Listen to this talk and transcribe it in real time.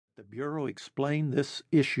the Bureau explain this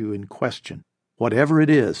issue in question, whatever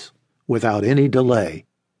it is, without any delay.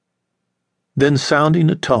 Then,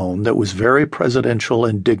 sounding a tone that was very presidential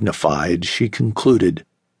and dignified, she concluded,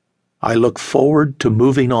 "I look forward to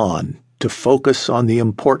moving on to focus on the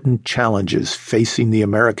important challenges facing the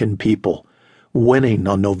American people, winning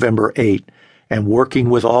on November 8, and working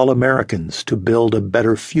with all Americans to build a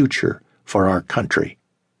better future for our country."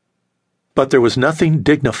 But there was nothing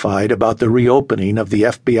dignified about the reopening of the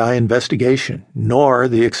FBI investigation, nor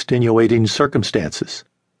the extenuating circumstances.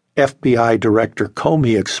 FBI Director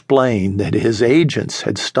Comey explained that his agents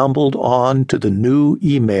had stumbled on to the new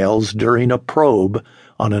emails during a probe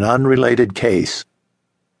on an unrelated case.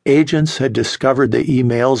 Agents had discovered the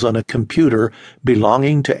emails on a computer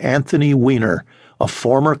belonging to Anthony Weiner, a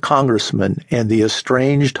former congressman and the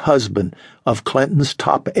estranged husband of Clinton's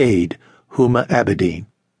top aide, Huma Abedin.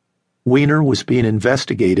 Weiner was being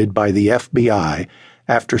investigated by the FBI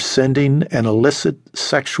after sending an illicit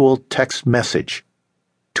sexual text message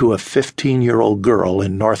to a 15-year-old girl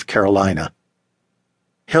in North Carolina.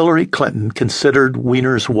 Hillary Clinton considered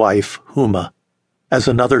Weiner's wife, Huma, as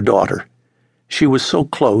another daughter. She was so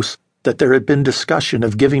close that there had been discussion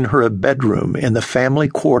of giving her a bedroom in the family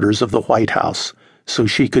quarters of the White House so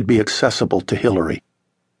she could be accessible to Hillary.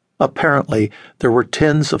 Apparently, there were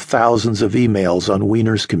tens of thousands of emails on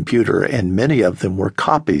Weiner's computer, and many of them were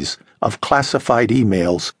copies of classified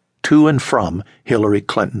emails to and from Hillary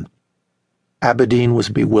Clinton. Abedin was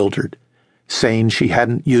bewildered, saying she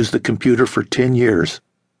hadn't used the computer for 10 years.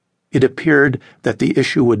 It appeared that the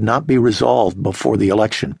issue would not be resolved before the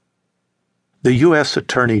election. The U.S.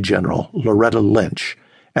 Attorney General, Loretta Lynch,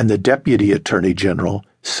 and the Deputy Attorney General,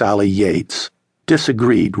 Sally Yates,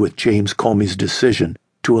 disagreed with James Comey's decision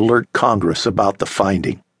to alert Congress about the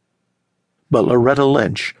finding. But Loretta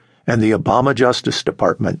Lynch and the Obama Justice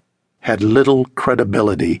Department had little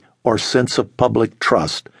credibility or sense of public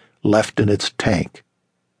trust left in its tank.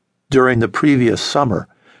 During the previous summer,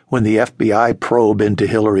 when the FBI probe into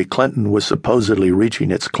Hillary Clinton was supposedly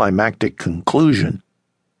reaching its climactic conclusion,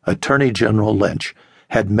 Attorney General Lynch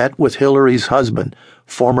had met with Hillary's husband,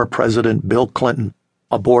 former President Bill Clinton,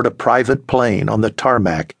 aboard a private plane on the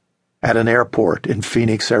tarmac at an airport in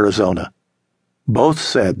Phoenix, Arizona. Both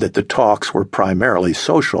said that the talks were primarily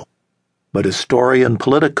social, but historian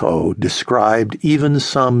Politico described even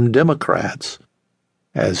some Democrats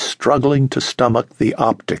as struggling to stomach the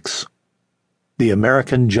optics. The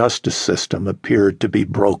American justice system appeared to be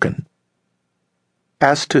broken.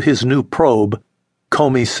 As to his new probe,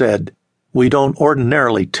 Comey said, "We don't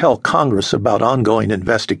ordinarily tell Congress about ongoing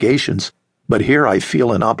investigations, but here I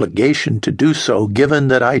feel an obligation to do so given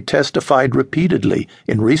that I testified repeatedly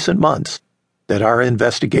in recent months that our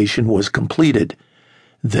investigation was completed."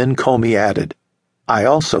 Then Comey added, "I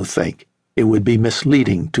also think it would be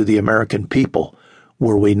misleading to the American people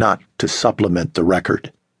were we not to supplement the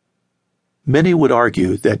record." Many would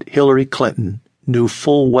argue that Hillary Clinton knew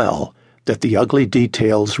full well that the ugly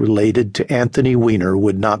details related to Anthony Weiner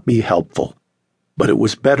would not be helpful. But it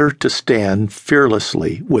was better to stand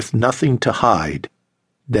fearlessly with nothing to hide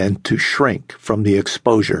than to shrink from the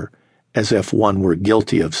exposure as if one were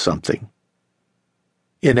guilty of something.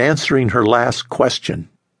 In answering her last question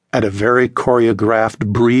at a very choreographed,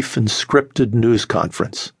 brief, and scripted news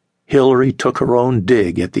conference, Hillary took her own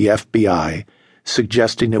dig at the FBI,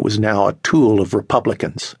 suggesting it was now a tool of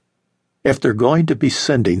Republicans. If they're going to be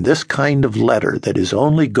sending this kind of letter that is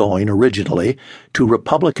only going originally to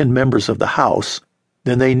Republican members of the House,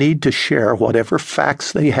 then they need to share whatever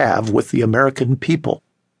facts they have with the American people.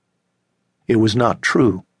 It was not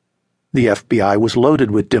true. The FBI was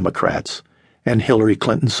loaded with Democrats and Hillary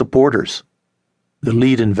Clinton supporters. The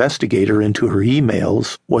lead investigator into her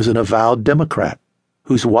emails was an avowed Democrat,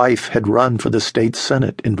 whose wife had run for the state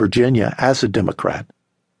Senate in Virginia as a Democrat.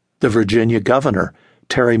 The Virginia governor,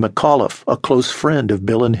 Terry McAuliffe, a close friend of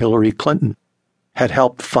Bill and Hillary Clinton, had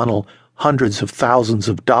helped funnel hundreds of thousands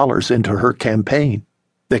of dollars into her campaign,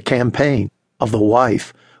 the campaign of the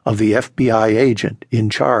wife of the FBI agent in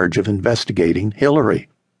charge of investigating Hillary.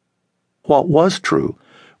 What was true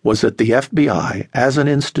was that the FBI, as an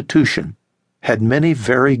institution, had many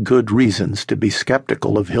very good reasons to be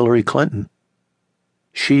skeptical of Hillary Clinton.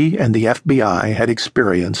 She and the FBI had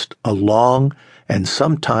experienced a long and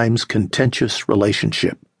sometimes contentious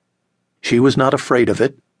relationship. She was not afraid of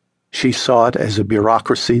it. She saw it as a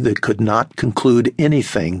bureaucracy that could not conclude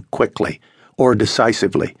anything quickly or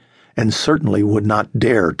decisively, and certainly would not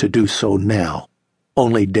dare to do so now,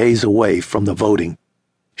 only days away from the voting.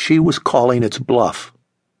 She was calling its bluff.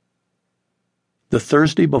 The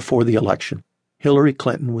Thursday before the election, Hillary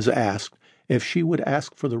Clinton was asked if she would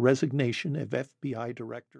ask for the resignation of FBI Director